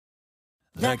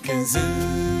The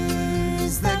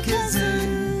Kazoos, the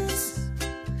Kazoos.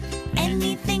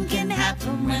 Anything can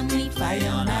happen when we play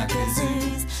on our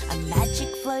kazoos. A magic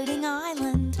floating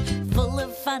island full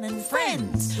of fun and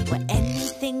friends, where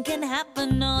anything can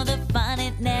happen, oh the fun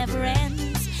it never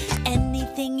ends.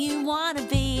 Anything you wanna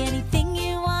be, anything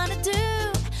you wanna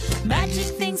do,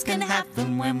 magic things can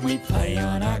happen when we play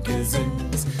on our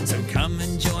kazoos. So come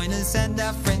and join us and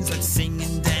our friends, let's sing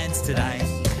and dance today.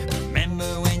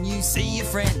 Remember when you see your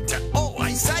friend to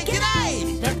always say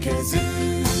g'day. The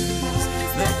Kazoos,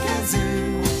 the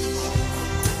Kazoos.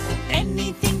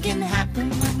 Anything can happen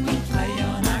when we play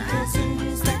on our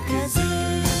kazoos. The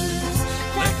Kazoos,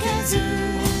 the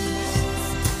Kazoos.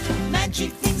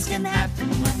 Magic things can happen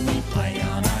when we play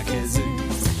on our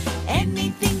kazoos.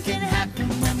 Anything can happen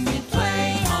when we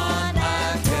play on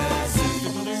our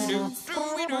kazoos.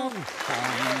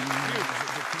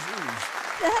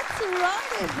 That's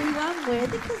right, everyone. We're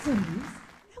the Kazoos, and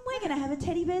we're going to have a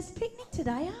teddy bear's picnic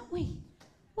today, aren't we?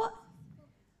 What?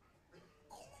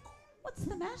 What's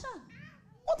the matter?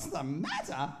 What's the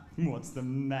matter? What's the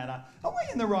matter? Are we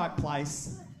in the right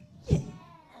place?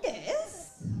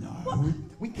 Yes. No,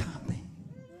 we can't be.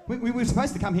 We were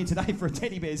supposed to come here today for a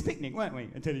teddy bear's picnic, weren't we?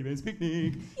 A teddy bear's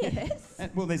picnic. Yes.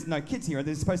 Well, there's no kids here.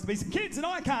 There's supposed to be some kids, and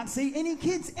I can't see any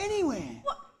kids anywhere.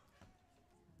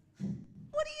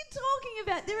 What are you talking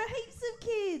about? There are heaps of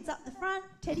kids up the front.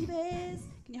 Teddy bears.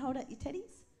 Can you hold out your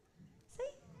teddies?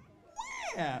 See?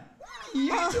 Where? What are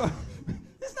you doing?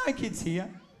 There's no kids here.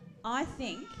 I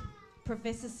think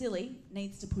Professor Silly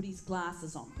needs to put his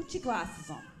glasses on. Put your glasses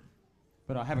on.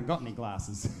 But I haven't got any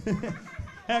glasses.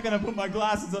 How can I put my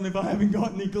glasses on if I haven't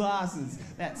got any glasses?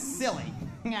 That's silly.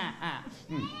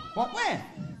 What? Where?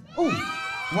 Oh,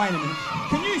 wait a minute.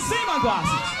 Can you see my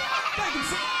glasses?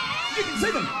 You can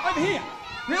see them over here.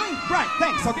 Really? Great,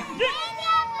 thanks. I'll get...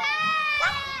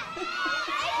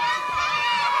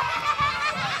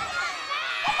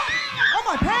 Oh,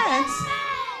 my pants?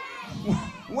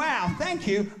 Wow, thank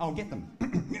you. I'll get them.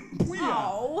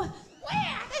 Oh.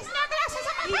 Where? There's no glasses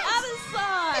on my The face. other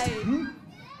side.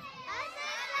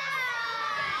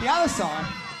 The other side?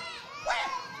 Where?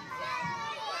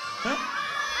 Huh?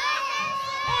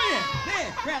 Oh, yeah, there,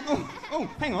 round. Oh,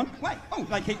 hang on, wait. Oh,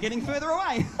 they keep getting further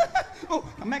away. Oh,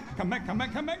 come back,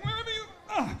 wherever you...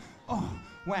 Oh,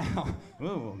 wow.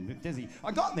 Oh, I'm a bit dizzy.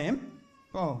 I got them.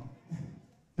 Oh,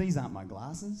 these aren't my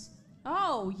glasses.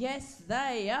 Oh, yes,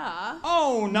 they are.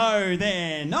 Oh, no,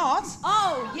 they're not.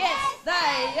 Oh, yes,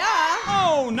 they are.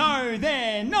 Oh, no,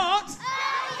 they're not.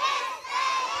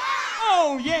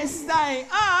 Oh, yes, they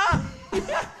are.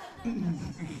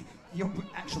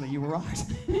 You were right.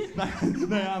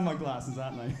 They are my glasses,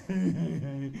 aren't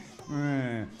they?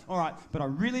 All right, but I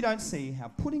really don't see how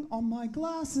putting on my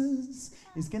glasses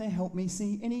is going to help me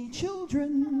see any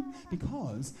children,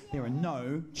 because there are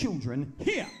no children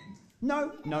here.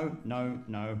 No.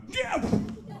 Yeah.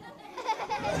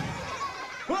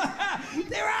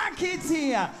 There are kids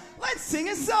here. Let's sing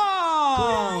a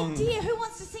song. Good idea. Who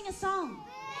wants to sing a song?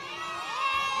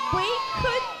 We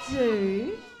could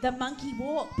do the monkey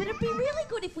walk, but it'd be really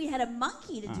good if we had a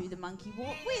monkey to do the monkey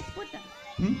walk with, wouldn't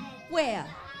it? Where?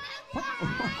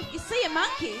 You see a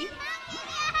monkey?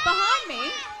 Behind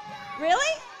me?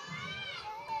 Really?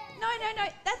 No.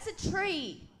 That's a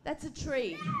tree. That's a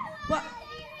tree. What?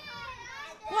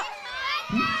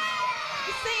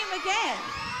 You see him again?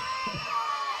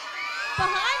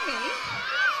 Behind me?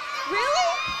 Really?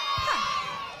 Huh.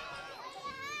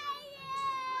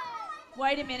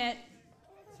 Wait a minute.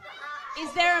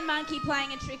 Is there a monkey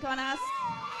playing a trick on us?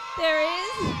 There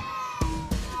is.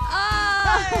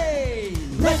 Oh! Hey!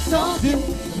 Let's all do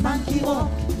the monkey walk.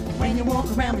 When you walk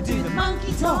around, we do the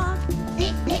monkey talk.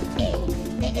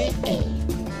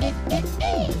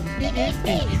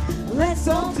 Let's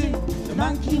all do the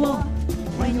monkey walk.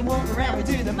 When you walk around, we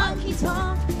do the monkey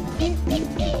talk.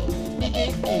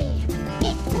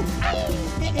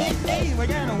 We're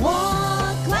gonna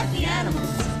Walk like the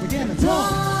animals. We're gonna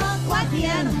talk. Talk like the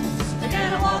animals. We're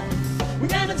gonna walk. We're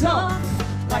gonna talk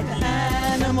like the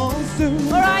animals do.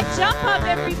 All right, jump up,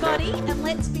 everybody, and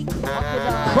let's be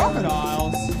crocodiles.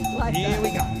 Crocodiles. Like Here that. we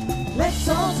go. Let's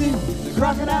all do the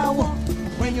crocodile walk.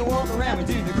 When you walk around, we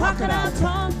do the crocodile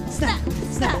talk. Snap,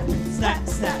 snap, snap,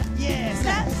 snap. Yeah,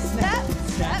 Snap, snap,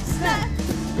 snap, snap.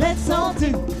 Let's all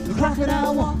do the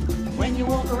crocodile walk. When you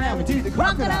walk around, we do the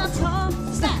crocodile talk.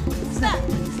 Snap, snap,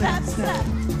 snap, snap.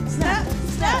 Snap,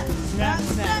 snap, snap,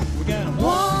 snap. We're gonna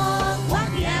Walk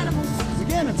like the animals. We're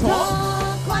gonna talk.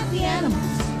 Talk like the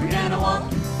animals. We're gonna walk.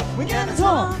 We're gonna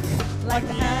talk like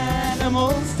the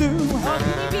animals do. Oh,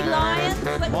 can you be lions?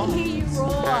 Let me hear you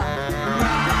roar.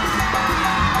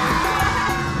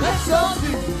 Let's all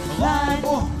do lion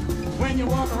walk. When you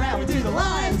walk around, we do the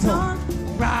lion talk.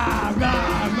 Rah,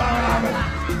 rah, rah,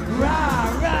 rah, rah,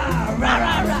 rah, rah,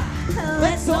 rah, rah.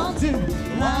 Let's all do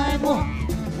the lion walk.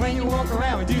 When you walk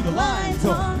around, we do the lion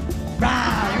talk.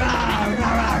 Rah, rah,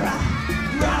 rah, rah, rah.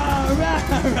 Rah, rah,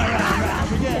 rah, rah, rah.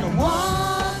 We're gonna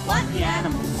walk like the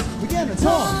animals. We're gonna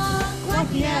talk like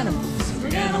the animals. We're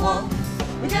gonna walk.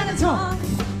 We're gonna talk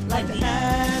like the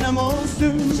animals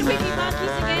do. Should we be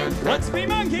monkeys again? Let's be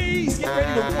monkeys. Get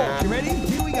ready to walk. You ready?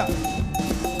 Here we go.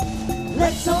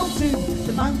 Let's all do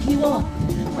the monkey walk.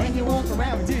 When you walk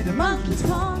around, we do the monkey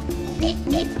talk.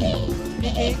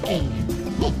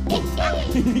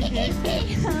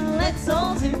 Let's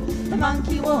all do the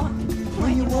monkey walk.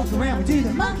 When you walk around, we do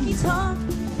the monkey talk.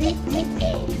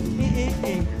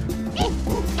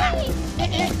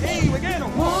 Hey, we're gonna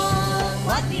walk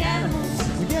like the animals.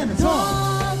 We're gonna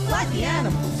talk like the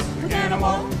animals. We're gonna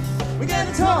walk. We're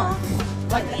gonna talk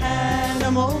like the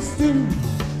animals do.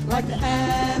 Like the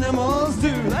animals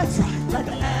do. That's right. Like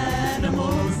the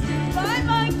animals do. Bye,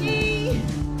 monkey.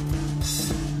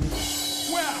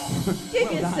 Wow. Give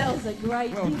Well done. yourselves a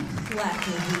great Well big clap,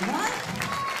 everyone.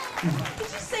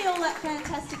 Did you see all that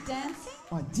fantastic dancing?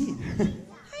 I did.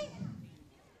 Hey,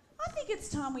 I think it's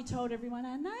time we told everyone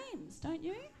our names, don't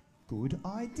you? Good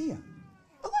idea.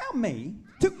 Allow me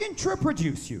to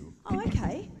introduce you. Oh,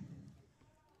 okay.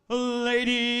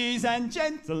 Ladies and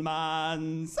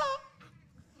gentlemen,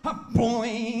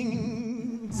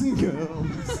 boys and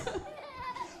girls,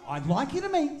 I'd like you to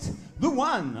meet the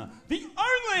one, the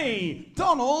only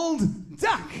Donald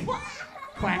Duck. What?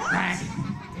 Quack, quack.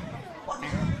 What?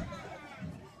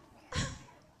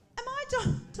 Am I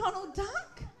Donald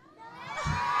Duck?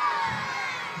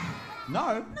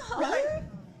 No. No. Really?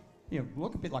 You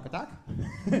look a bit like a duck.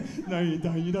 No, you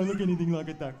don't. You don't look anything like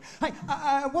a duck. Hey,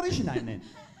 what is your name then?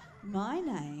 My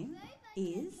name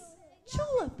is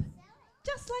Tulip,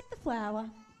 just like the flower.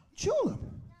 Tulip.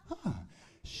 Ah,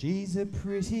 she's a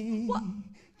pretty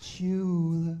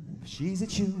tulip. She's a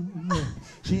tulip.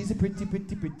 She's a pretty,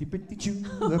 pretty, pretty, pretty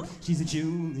tulip. She's a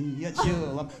Julia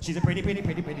tulip. She's a pretty, pretty,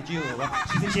 pretty, pretty tulip.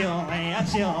 She's a Julia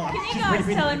tulip. Can you She's a guys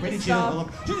pretty, tell pretty, him to pretty stop? tulip.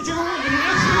 She's a Julia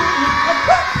tulip.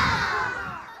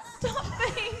 Stop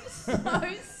being so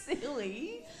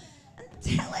silly and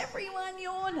tell everyone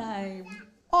your name.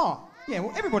 Oh, yeah,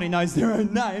 well, everybody knows their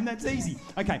own name. That's easy.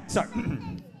 Okay, so,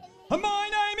 my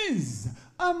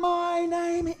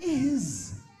name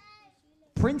is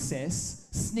Princess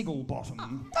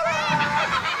Snigglebottom.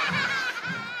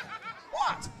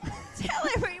 What? Tell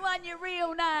everyone your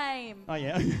real name. Oh,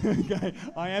 yeah, okay.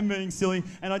 I am being silly,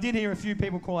 and I did hear a few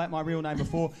people call out my real name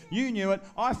before. You knew it.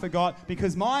 I forgot,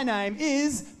 because my name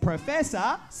is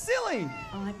Professor Silly.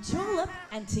 I'm Tulip,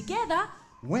 and together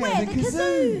We're the Kazoos.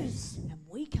 Kazoos. And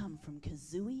we come from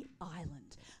Kazooie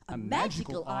Island, a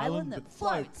magical magical island that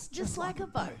floats just like a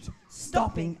boat,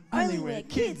 stopping only where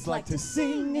kids like to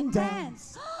sing and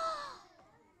dance.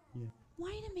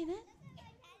 Wait a minute.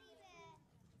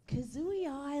 Kazooie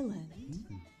Island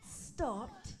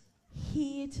stopped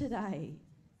here today.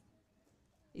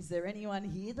 Is there anyone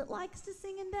here that likes to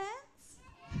sing and dance?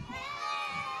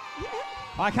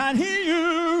 I can't hear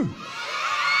you.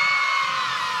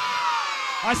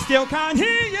 I still can't hear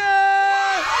you.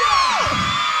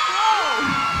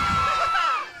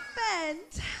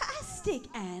 Fantastic!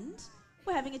 And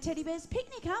we're having a teddy bear's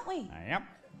picnic, aren't we? Yep.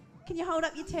 Can you hold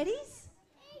up your teddies?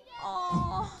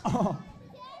 Oh, Oh,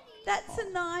 that's a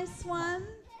nice one.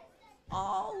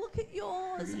 Oh, look at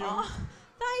yours. Oh,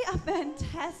 they are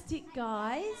fantastic,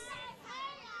 guys.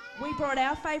 We brought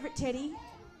our favourite teddy.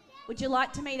 Would you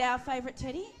like to meet our favourite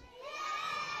teddy?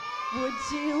 Would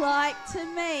you like to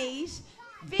meet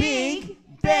Big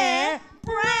Bear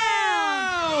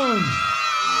Brown?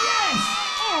 Yes!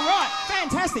 All right,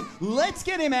 fantastic. Let's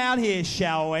get him out here,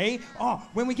 shall we? Oh,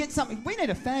 when we get something, we need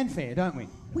a fanfare, don't we?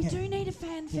 We do need a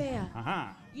fanfare. Uh-huh.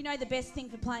 You know the best thing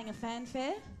for playing a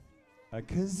fanfare? A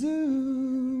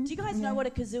kazoo. Do you guys know what a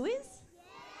kazoo is?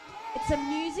 It's a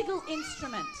musical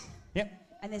instrument. Yep.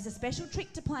 And there's a special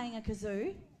trick to playing a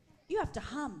kazoo. You have to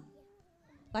hum.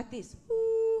 Like this.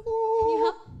 Can you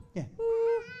hum? Yeah.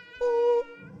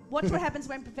 Watch what happens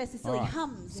when Professor Silly All right,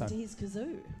 hums so- into his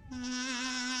kazoo.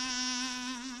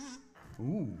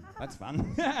 Ooh, that's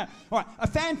fun. All right, a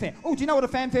fanfare. Oh, do you know what a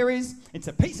fanfare is? It's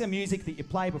a piece of music that you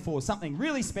play before something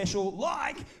really special,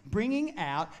 like bringing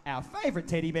out our favourite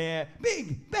teddy bear,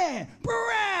 Big Bear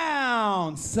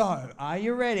Brown. So, are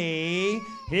you ready?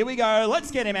 Here we go.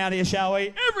 Let's get him out here, shall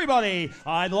we? Everybody,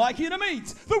 I'd like you to meet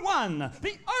the one,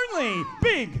 the only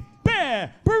Big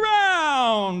Bear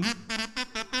Brown.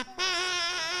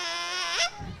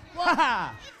 What?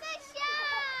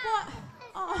 What?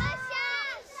 Oh.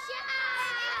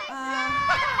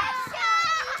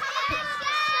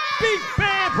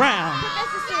 Brown.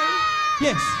 Professor Silly.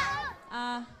 Yes.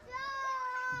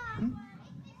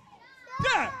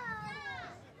 Yeah.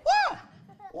 What?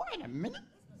 Wait a minute.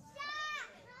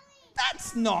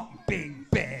 That's not Big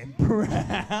Bear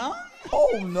Brown.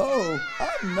 Oh no,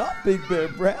 I'm not Big Bear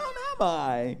Brown, am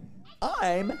I?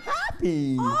 I'm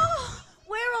happy. Oh,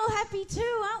 we're all happy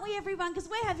too, aren't we, everyone? Because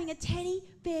we're having a teddy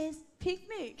bear's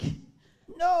picnic.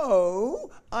 No,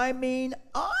 I mean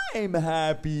I'm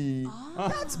happy.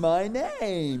 That's my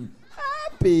name.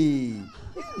 Happy.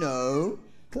 You know,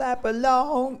 clap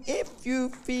along if you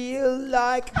feel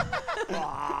like.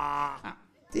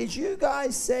 Did you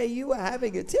guys say you were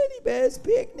having a teddy bear's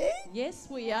picnic? Yes,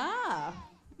 we are.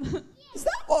 Is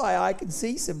that why I can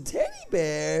see some teddy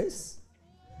bears?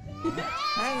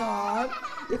 Hang on.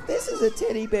 If this is a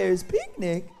teddy bear's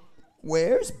picnic,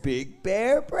 where's Big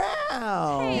Bear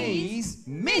Brown? He's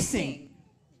missing.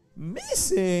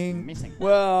 Missing? Missing.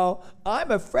 Well,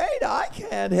 I'm afraid I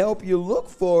can't help you look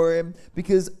for him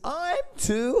because I'm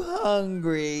too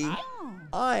hungry. Oh.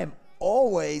 I'm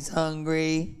always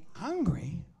hungry.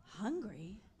 Hungry?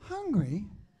 Hungry? Hungry?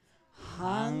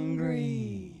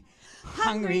 Hungry.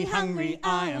 Hungry, hungry,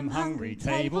 I am hungry.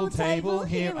 Table, table,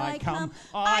 here I come.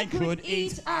 I could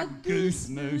eat a goose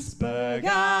moose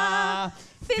burger.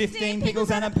 15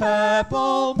 pickles and a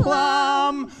purple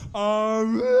plum.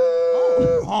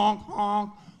 Oh, honk,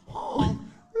 honk, honk.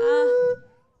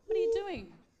 What are you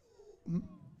doing?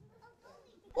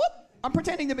 What? I'm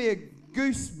pretending to be a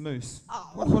goose moose.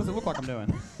 What does it look like I'm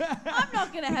doing? I'm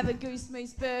not going to have a goose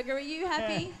moose burger. Are you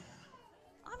happy?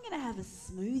 I'm going to have a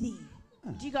smoothie.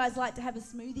 Do you guys like to have a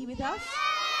smoothie with us?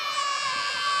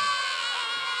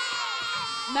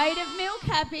 Made of milk,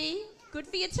 Happy. Good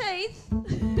for your teeth.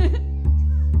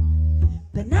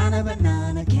 Banana,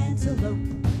 banana,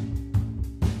 cantaloupe.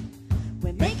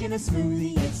 We're making a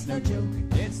smoothie, it's no joke.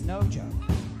 It's no joke.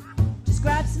 Just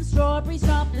grab some strawberries,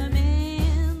 drop them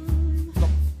in.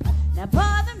 Now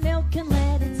pour the milk and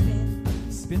let it spin.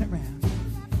 Spin it round.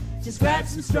 Just grab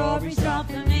some strawberries, drop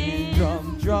them in. Drop,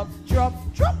 drop, drop,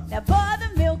 drop. Now pour the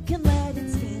milk and let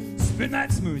it spin. Spin that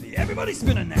smoothie. Everybody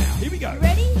spinning now. Here we go. You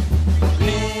ready?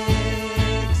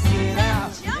 Mix it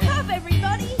up. Jump up,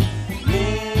 everybody.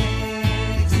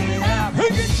 Mix it up. Who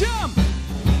can jump?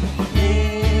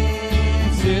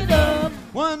 Mix it up.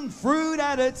 One fruit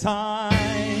at a time.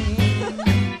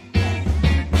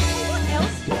 What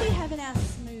else can we have in our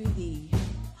smoothie?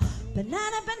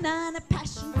 Banana, banana,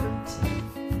 passion fruit.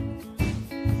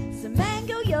 Some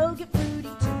mango, yogurt,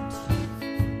 fruity toot.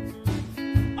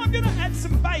 I'm going to add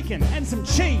some bacon and some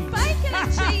cheese. Bacon and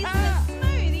cheese in a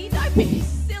smoothie? Don't be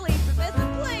silly, Professor,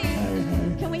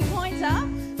 please. Can we point up?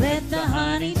 Let the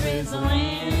honey drizzle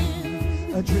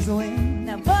in. A drizzling.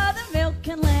 Now pour the milk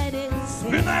and let it spin.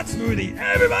 Spin that smoothie.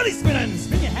 Everybody spinning.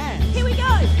 Spin your hands. Here we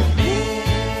go.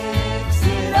 Mix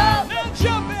it up. Now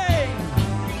jumping.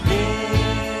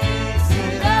 Mix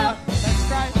it up. That's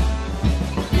great.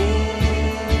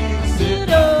 Mix it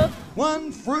up.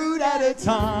 One fruit at a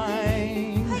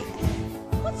time. Hey,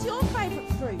 what's your favourite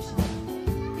fruit?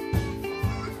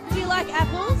 Do you like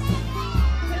apples?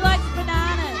 Who likes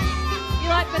bananas? You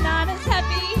like bananas,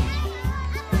 Happy?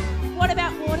 What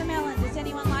about watermelon? Does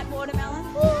anyone like watermelon?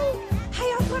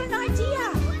 Hey, I've got an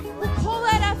idea. We'll call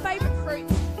out our favourite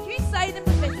fruits. You say them,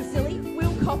 Professor Silly.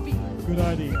 We'll copy. Good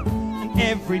idea. And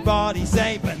everybody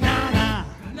say banana.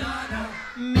 Banana.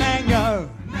 Mango.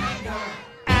 Mango.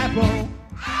 Apple.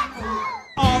 Apple.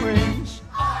 Orange.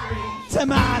 Orange.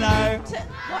 Tomato.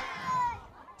 What?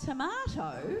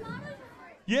 Tomato?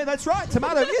 Yeah, that's right.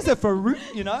 Tomato is a fruit,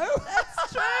 you know.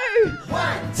 That's true.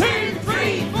 1, 2,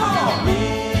 3, 4.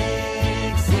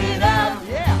 Mix it up.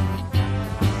 Yeah.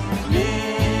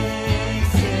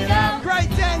 Mix it up. Great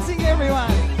dancing,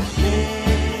 everyone.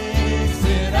 Mix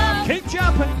it up. Keep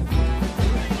jumping.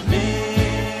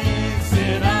 Mix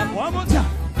it up. One more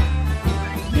time.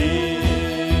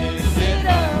 Mix it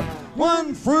up.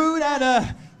 One fruit at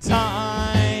a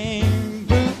time.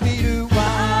 Boop-de-doo-wah.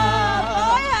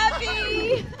 Bye,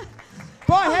 Happy.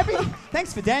 Bye, Happy.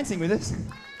 Thanks for dancing with us.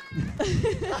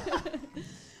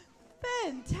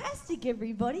 Fantastic,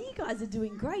 everybody. You guys are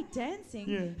doing great dancing.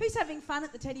 Yeah. Who's having fun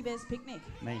at the Teddy Bear's picnic?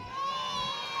 Me.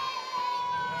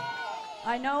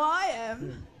 I know I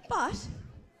am. But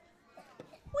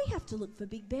we have to look for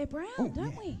Big Bear Brown,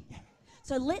 don't we? Yeah.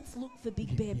 So let's look for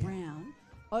Big Bear Brown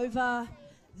over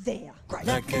there. Great.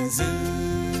 The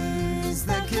Kazoos,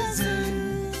 the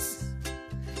Kazoos.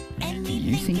 Do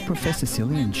you think Professor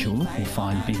Silly and Tulip will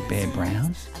find Big Bear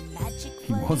Brown?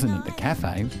 He wasn't at the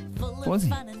cafe, was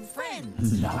he?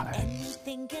 No.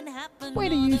 Where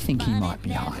do you think he might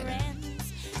be hiding?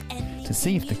 To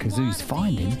see if the Kazoos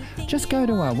find him, just go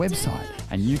to our website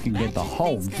and you can get the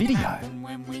whole video.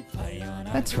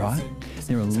 That's right,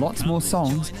 there are lots more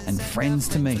songs and friends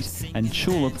to meet, and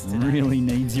Tulip really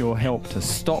needs your help to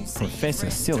stop Professor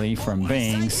Silly from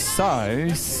being so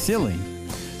silly.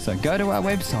 So go to our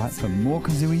website for more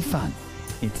Kazooie fun.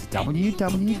 It's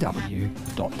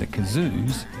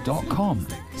www.thekazoos.com.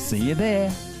 See you there.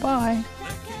 Bye.